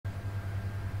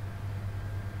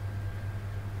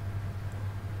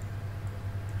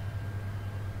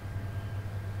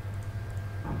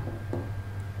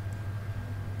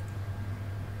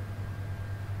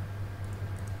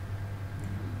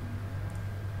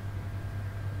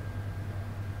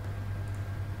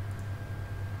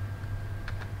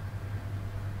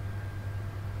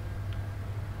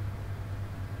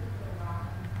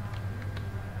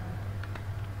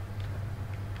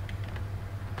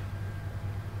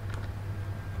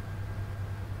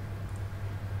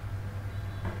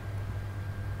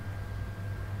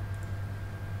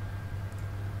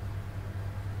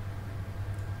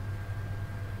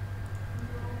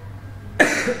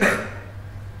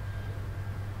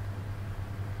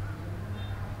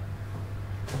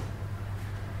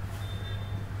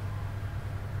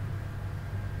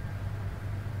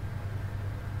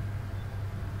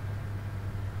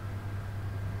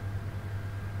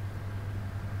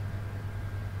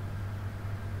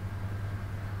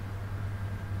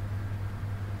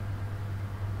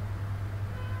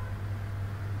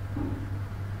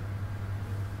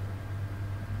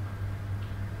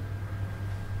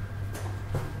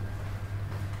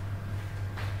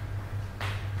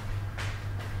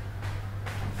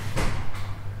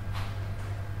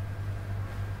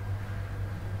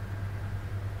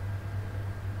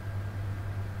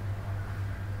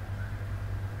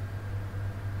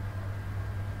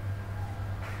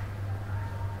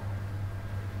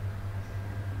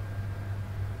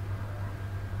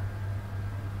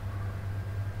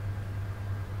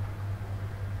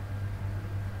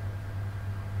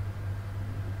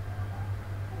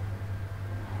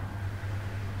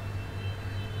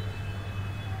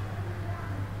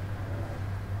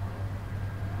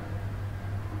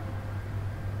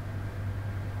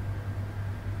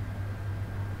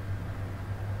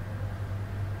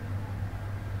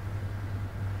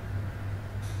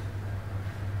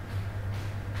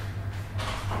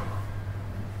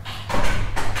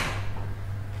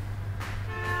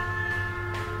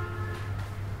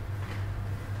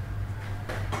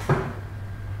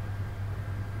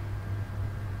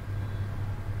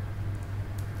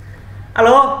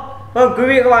Alo, vâng quý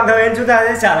vị và các bạn thân mến, chúng ta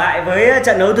sẽ trở lại với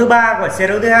trận đấu thứ 3 của C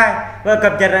đấu thứ hai và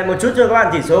cập nhật lại một chút cho các bạn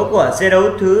tỷ số của C đấu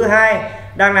thứ hai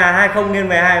đang là 2-0 nghiêng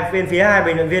về bên phía hai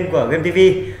bình luận viên của Game TV.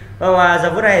 Vâng, và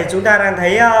giờ phút này chúng ta đang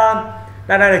thấy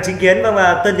đang được chứng kiến vâng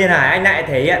và Tuân Tiền Hải anh lại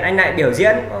thể hiện, anh lại biểu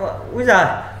diễn. Úi giời,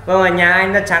 vâng, và nhà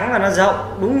anh nó trắng và nó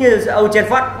rộng đúng như Âu trên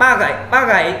phát ba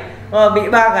gãy bị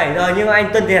ba gãy rồi nhưng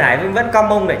anh Tuân Tiền Hải vẫn cong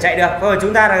mông để chạy được. Vâng,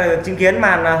 chúng ta đang chứng kiến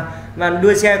màn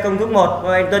đua xe công thức 1.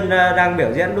 Anh Tuân đang biểu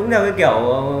diễn đúng theo cái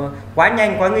kiểu quá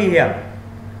nhanh quá nguy hiểm.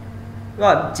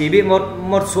 Rồi chỉ bị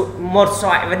một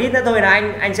xoại và đít nữa thôi là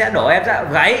anh sẽ đổ em ra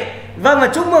gáy. Vâng, và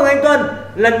chúc mừng anh Tuân,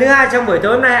 lần thứ 2 trong buổi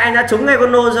tối hôm nay anh đã trúng ngay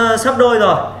con lô sấp đôi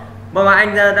rồi. Vâng, mà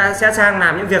anh sẽ sang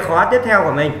làm những việc khó tiếp theo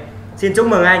của mình. Xin chúc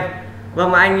mừng anh.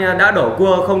 Vâng, mà anh đã đổ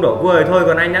cua, không đổ cua thì thôi,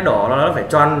 còn anh đã đổ nó phải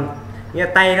tròn, như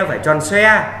tay nó phải tròn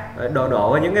xoe,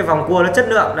 đổ những cái vòng cua nó chất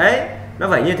lượng đấy, nó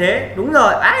phải như thế. Đúng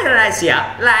rồi, ái lại xỉa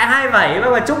lại 27.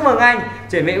 Vâng, và chúc mừng anh,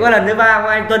 chuẩn bị qua lần thứ 3 của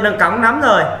anh Tuân đang cóng lắm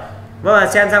rồi. Vâng, và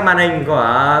xem sang màn hình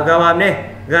của gờ bầm đi,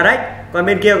 gờ còn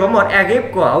bên kia có một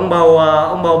ekip của ông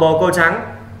bầu cô trắng.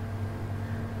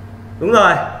 Đúng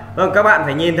rồi, vâng, các bạn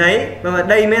phải nhìn thấy. Vâng,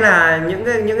 đây mới là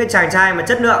những cái chàng trai mà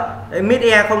chất lượng. Mid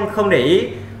air không để ý.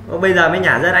 Bây giờ mới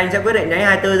nhả dân, anh sẽ quyết định đánh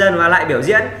 24 dân và lại biểu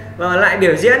diễn. Và lại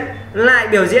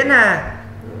biểu diễn là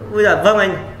bây giờ vâng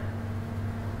anh.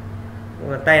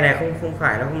 Tay này không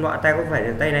phải là không loại tay, có phải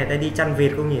là tay này tay đi chăn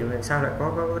vịt không nhỉ? Sao lại có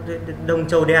đông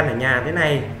trâu đen ở nhà thế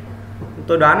này?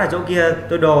 Tôi đoán là chỗ kia,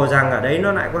 tôi đồ rằng ở đấy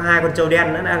nó lại có 2 con trâu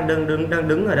đen nữa đang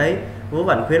đứng ở đấy. Vú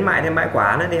Vẩn khuyến mại thêm bãi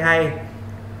quả nữa thì hay.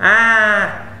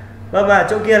 Vâng, và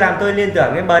chỗ kia làm tôi liên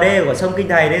tưởng cái bờ đê của sông Kinh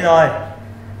Thầy đây rồi.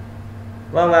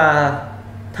 Vâng, và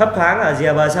thấp thoáng ở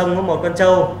rìa bờ sông có một con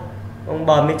trâu, ông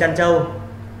bờm đi chăn trâu,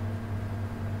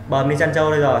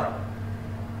 đây rồi.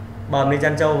 Bờm đi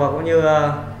chăn trâu và cũng như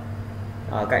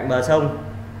ở cạnh bờ sông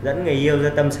dẫn người yêu ra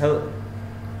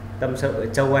tâm sự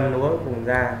trâu ăn lúa cùng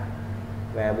ra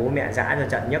về bố mẹ dã cho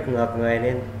trận nhấc ngược người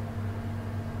lên.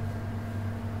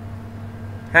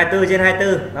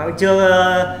 24/24 nó cũng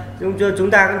chưa,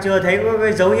 chúng ta cũng chưa thấy có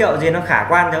cái dấu hiệu gì nó khả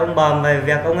quan cho ông bờm về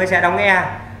việc ông ấy sẽ đóng e.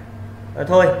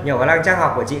 Thôi, nhiều khả năng chắc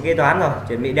học của chị kế toán rồi,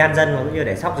 chuẩn bị đen dân cũng như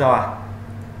để sóc giò.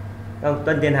 Vâng,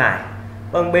 Tuân Tiền Hải.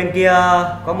 Vâng, bên kia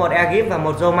có một Egypt và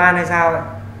một Roman hay sao ấy.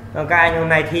 Vâng, các anh hôm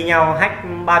nay thi nhau hack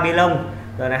Babylon,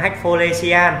 rồi là hack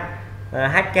Folesian, rồi là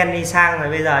hack Kenny sang, rồi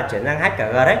bây giờ chuyển sang hack cả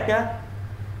Grex nữa.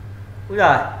 Úi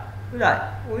giời.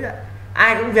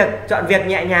 Ai cũng chọn việc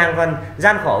nhẹ nhàng, còn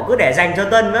gian khổ cứ để dành cho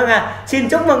Tuân. Vâng à, xin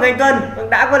chúc mừng anh Tuân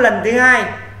đã có lần thứ 2.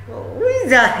 Úi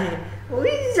giời,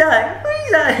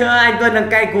 anh Tuân đang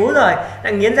cay cú rồi,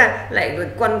 đang nghiến ra lại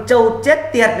con trâu chết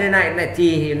tiệt này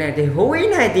thì húi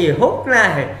này thì húc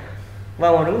này.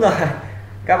 Vâng, đúng rồi,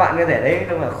 các bạn có thể thấy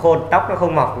không, là khôn tóc nó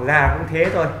không mọc ra cũng thế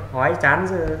thôi, hói chán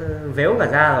véo cả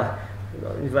ra rồi.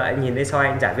 Vậy nhìn thấy soi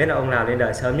anh chả biết là ông nào lên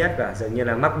đời sớm nhất cả, dường như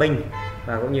là mắc binh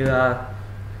và cũng như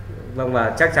vâng,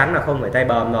 và chắc chắn là không phải tay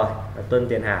bờm rồi. Tuân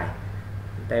Tiền Hải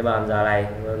tay bờm giờ này,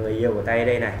 người yêu của tay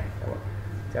đây này,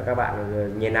 cho các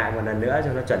bạn nhìn lại một lần nữa cho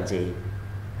nó chuẩn chỉ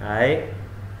đấy.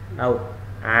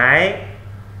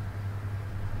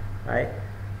 Đấy.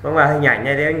 Vâng, và hình ảnh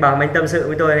này thì anh bờm anh tâm sự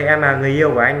với tôi thì em là người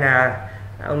yêu của anh là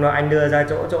anh đưa ra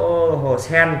chỗ hồ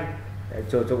sen để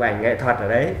chụp ảnh nghệ thuật ở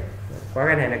đấy. Có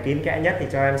cái này là kín kẽ nhất thì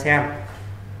cho em xem.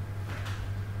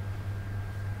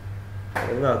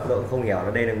 Đúng rồi, tôi cũng không hiểu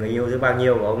là đây là người yêu thứ bao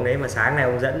nhiêu của ông đấy, mà sáng này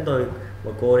ông dẫn tôi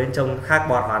một cô đến trông khác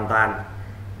bọt hoàn toàn.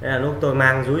 Thế là lúc tôi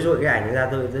mang rúi cái ảnh ra,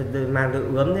 tôi mang tôi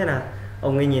ướm, thế là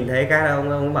ông ấy nhìn thấy cái là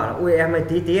ông bảo là ui em ơi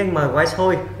tí anh mời gói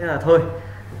xôi. Thế là thôi,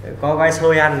 có gói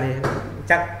xôi ăn thì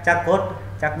chắc cốt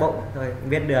chắc bụng thôi,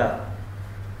 biết được.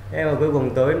 Thế mà cuối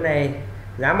cùng tối hôm nay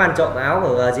dám ăn trộm áo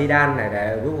của Zidane này,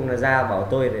 để cuối cùng là ra bảo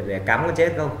tôi để cắm có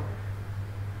chết không.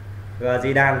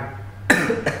 Zidane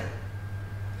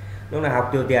lúc nào học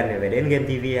tiêu tiền để phải đến Game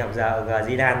TV học giờ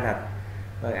Zidane thật.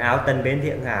 Áo Tân Bến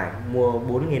Thiện Hải mua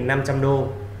 4.500 đô,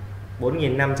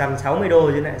 4.560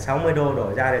 đô chứ lại 60 đô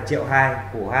đổ ra được 1,2 triệu.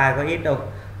 Củ 2 có ít đâu,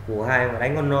 củ 2 mà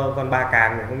đánh con 3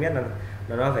 càng thì không biết là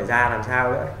nó phải ra làm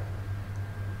sao nữa.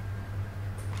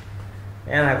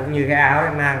 Nên là cũng như cái áo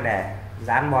em mang để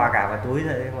dán bò cả vào túi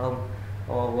rồi đấy, mà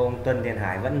ông Tuân Tiền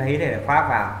Hải vẫn lấy để khoác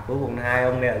vào. Cuối cùng hai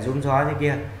ông này rúm gió thế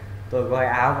kia, tôi gói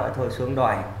áo vợ thôi xuống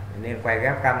đòi nên quay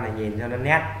ghép cam này nhìn cho nó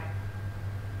nét.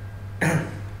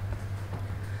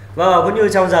 Vâng, cũng như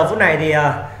trong giờ phút này thì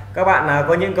các bạn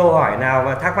có những câu hỏi nào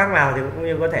và thắc mắc nào thì cũng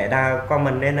như có thể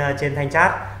comment lên trên thanh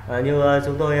chat, như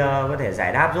chúng tôi có thể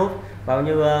giải đáp giúp. Và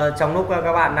như trong lúc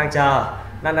các bạn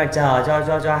đang chờ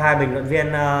cho hai bình luận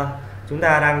viên chúng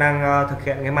ta đang thực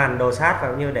hiện cái màn đồ sát, và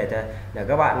cũng như để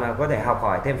các bạn có thể học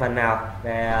hỏi thêm phần nào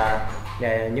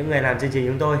để những người làm chương trình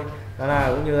chúng tôi. Đó là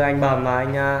cũng như anh Bầm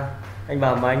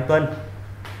và anh Tuân.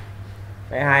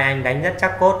 Đấy, hai anh đánh rất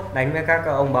chắc cốt, đánh với các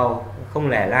ông bầu không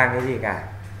lẻ lang cái gì cả.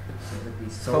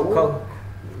 Không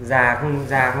già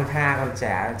không tha, còn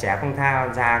trẻ không tha,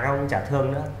 còn già các ông chả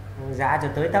thương nữa, giã cho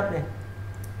tới tấp đi.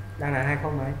 Đang là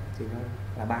 20 mấy, chỉ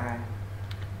là 32.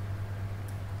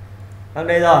 Vâng,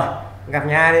 đây rồi, gặp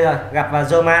nhà ai đây rồi, gặp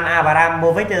Roman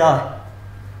Abramovich đây rồi.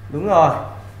 Đúng rồi.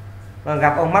 Vâng,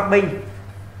 gặp ông Mắc Binh.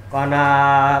 Còn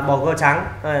bầu câu trắng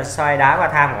soi đá và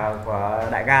tham của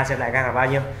đại ca, xem đại ca là bao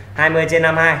nhiêu.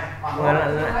 20/52.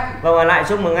 Vâng, lại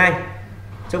chúc mừng anh.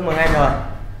 Chúc mừng anh rồi.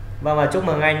 Vâng, và chúc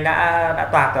mừng anh đã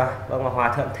toạc rồi. Vâng, và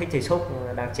hòa thượng thích thì xúc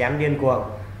đang chém điên cuồng.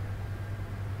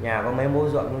 Nhà có mấy mẫu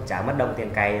ruộng cũng chả mất đồng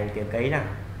tiền cày tiền cấy nào,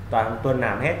 toàn Tuân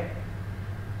làm hết.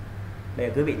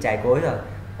 Đây cứ bị chảy cối rồi.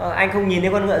 Anh không nhìn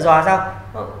thấy con ngựa giò sao?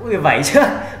 Ui vẩy chưa?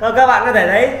 Các bạn có thể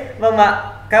thấy. Vâng ạ,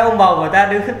 các ông bầu của ta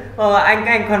đứng.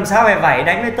 Anh còn sao phải vẩy,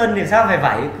 đánh với Tuân thì sao phải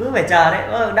vẩy, cứ phải chờ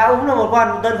đấy. Đã uống là một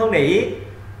con, Tuân không để ý.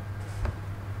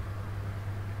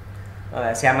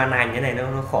 Xem ăn hành thế này nó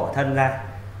khổ thân ra.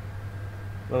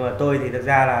 Vâng, mà tôi thì thực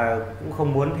ra là cũng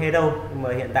không muốn thế đâu, nhưng mà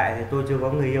hiện tại thì tôi chưa có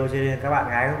người yêu cho nên các bạn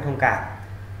gái cũng thông cảm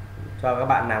cho các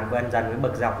bạn làm quen dần với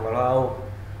bực dọc và lo âu.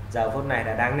 Giờ phút này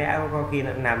là đáng lẽ có khi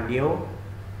nó làm điếu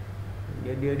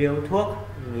thuốc,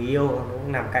 người yêu nó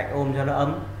cũng nằm cạnh ôm cho nó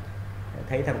ấm.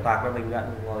 Thấy thằng Toạc nó bình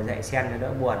luận ngồi dậy xem cho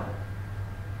đỡ buồn.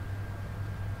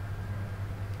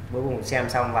 Cuối cùng xem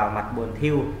xong vào mặt buồn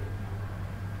thiu.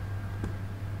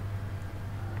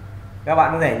 Các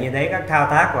bạn có thể nhìn thấy các thao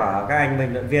tác của các anh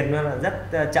bình luận viên nó là rất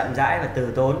chậm rãi và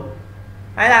từ tốn.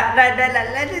 Hay là đây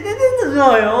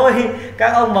rồi ôi,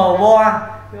 các ông bầu bo,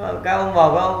 các ông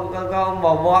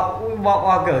bầu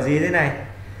bo kiểu gì thế này.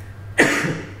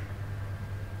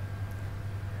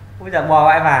 Bây giờ bò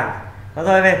bãi vàng.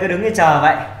 Thôi về cứ đứng cái chờ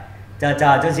vậy, chờ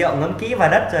cho rượu ngấm kỹ vào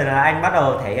đất rồi là anh bắt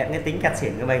đầu thể hiện cái tính cặt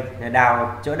xỉn của mình,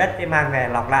 đào chỗ đất để mang về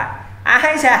lọc lại.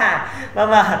 Ai chà,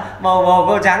 mà bầu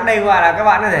câu trắng đây gọi là các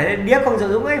bạn có thể điếc không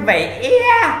sử dụng cái vẩy e.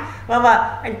 Mà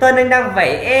anh Tuân anh đang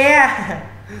vẩy e.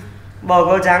 Bầu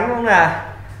câu trắng cũng là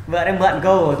vợ đang mượn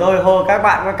câu của tôi, hô các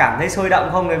bạn có cảm thấy sôi động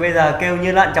không, thì bây giờ kêu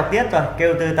như lợn chọc tiết rồi,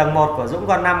 kêu từ tầng 1 của Dũng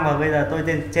con 5 mà bây giờ tôi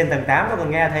trên tầng 8 tôi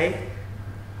còn nghe thấy.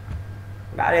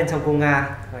 Đã lên sông Cung Nga,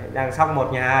 đang sóc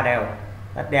một nhà A đều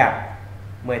rất đẹp.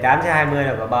 18/20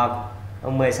 là của Bầm,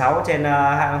 16 trên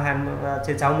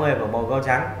 60 của bầu câu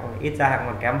trắng, ít ra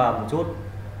còn kém Bầm một chút.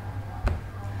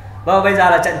 Vâng, bây giờ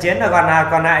là trận chiến là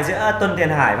còn lại giữa Tuân Tiền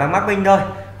Hải và Mắc Binh thôi.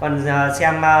 Còn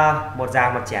xem một già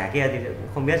một trẻ kia thì cũng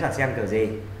không biết là xem kiểu gì.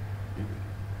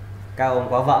 Các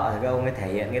ông có vợ thì các ông ấy thể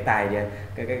hiện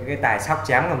cái tài sóc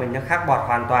chém của mình nó khác bọt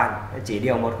hoàn toàn. Chỉ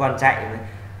điều một con chạy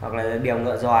hoặc là điều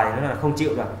ngựa giò thì nó là không chịu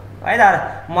được. Đấy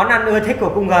là món ăn ưa thích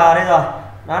của cung G đây rồi,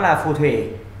 đó là phù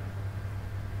thủy.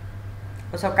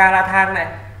 Sao ca la thang này,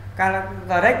 ca la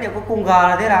Grec thì có cung G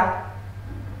là thế nào?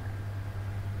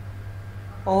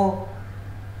 Ô,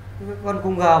 con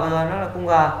cung G vừa rồi nó là cung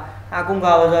G. À, cung G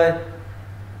vừa rồi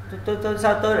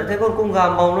sao tôi lại thấy con cung G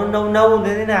màu nó nâu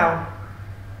như thế nào?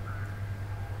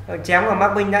 Chém của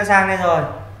Mắc Binh đã sang đây rồi.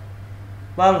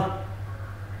 Vâng,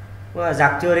 mà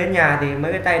giặc chưa đến nhà thì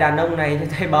mấy cái tay đàn ông này, cái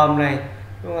tay Bầm này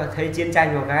nhưng mà thấy chiến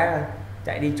tranh một cái là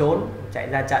chạy đi trốn, chạy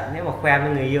ra trận. Nếu mà khoe với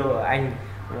người yêu của anh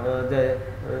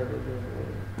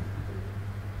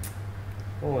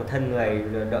thân người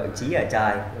đội trí ở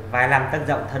trời, vai 5 tấc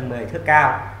rộng thân 10 thước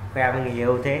cao, khoe với người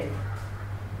yêu thế.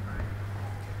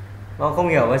 Nó không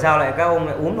hiểu vì sao lại các ông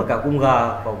lại uống vào cả cung G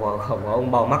của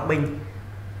ông bầu mắc binh.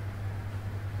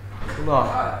 Đúng rồi,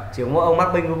 chỉ mỗi ông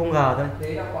mắc binh của cung G thôi.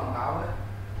 Đấy là quảng cáo đấy.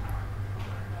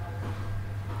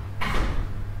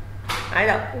 Ấy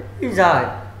đâu, giời.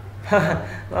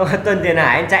 Tuân Tiền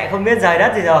Hải anh chạy không biết rời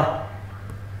đất gì rồi.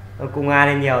 Cùng A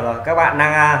lên nhiều rồi. Các bạn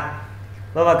đang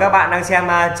và các bạn đang xem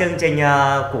chương trình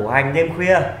củ hành đêm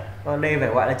khuya. Đây phải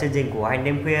gọi là chương trình củ hành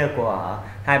đêm khuya của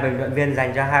hai bình luận viên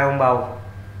dành cho hai ông bầu.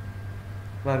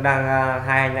 Vâng,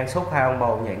 hai anh đang xúc hai ông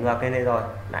bầu nhảy ngược lên đây rồi,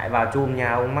 lại vào chum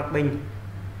nhà ông mắc binh.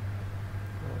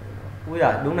 Úi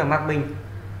giời, đúng là mắc binh.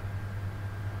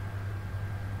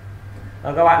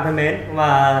 Các bạn thân mến,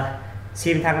 và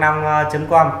sim thăng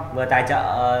 5.com vừa tài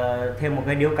trợ thêm một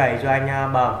cái điếu cày cho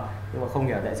anh Bờm, nhưng mà không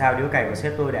hiểu tại sao điếu cày của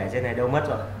sếp tôi để trên này đâu mất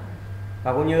rồi.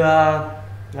 Và cũng như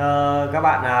các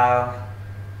bạn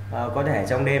có thể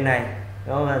trong đêm này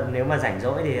nếu mà rảnh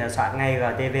rỗi thì soạn ngay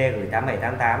GTV gửi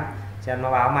 8788 xem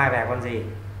nó báo mai về con gì.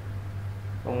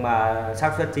 Nhưng mà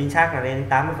xác suất chính xác là lên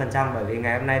 80%, bởi vì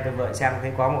ngày hôm nay tôi vừa xem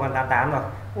thấy có một con 88 rồi.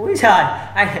 Úi trời,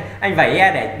 anh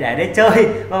phải để chơi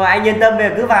mà anh yên tâm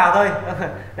về cứ vào thôi.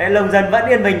 Đấy, lông dân vẫn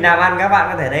yên bình làm ăn. Các bạn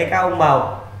có thể thấy các ông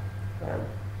bầu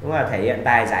đúng là thể hiện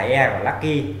tài giải E của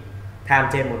Lucky, tham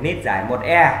trên 1 lít giải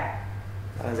 1E.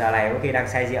 Giờ này có khi đang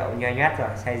say rượu nhoi nhét rồi,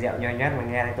 say rượu nhoi nhét mà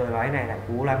nghe tôi nói này là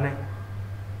cú lắm đấy.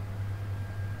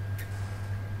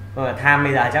 Tham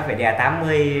bây giờ chắc phải đè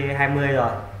 80-20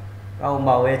 rồi. Các ông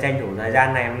bầu tranh thủ thời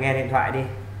gian này nghe điện thoại đi,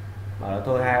 bảo là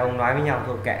thôi hai ông nói với nhau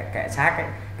thôi,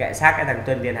 kệ xác cái thằng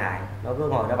Tuân Tiền Hải nó cứ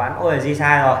ngồi nó bán. Ôi gì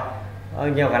sai rồi,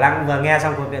 nhiều khả năng vừa nghe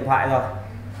xong cuộc điện thoại rồi,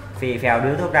 phì phèo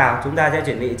đứa thuốc nào. Chúng ta sẽ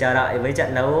chuẩn bị chờ đợi với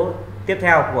trận đấu tiếp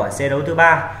theo của C đấu thứ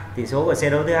 3. Tỷ số của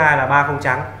C đấu thứ 2 là 3-0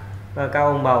 Trắng. Và các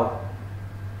ông bầu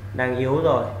đang yếu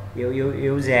rồi,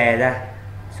 yếu dè ra,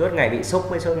 suốt ngày bị xúc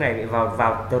với suốt ngày bị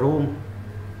vào room.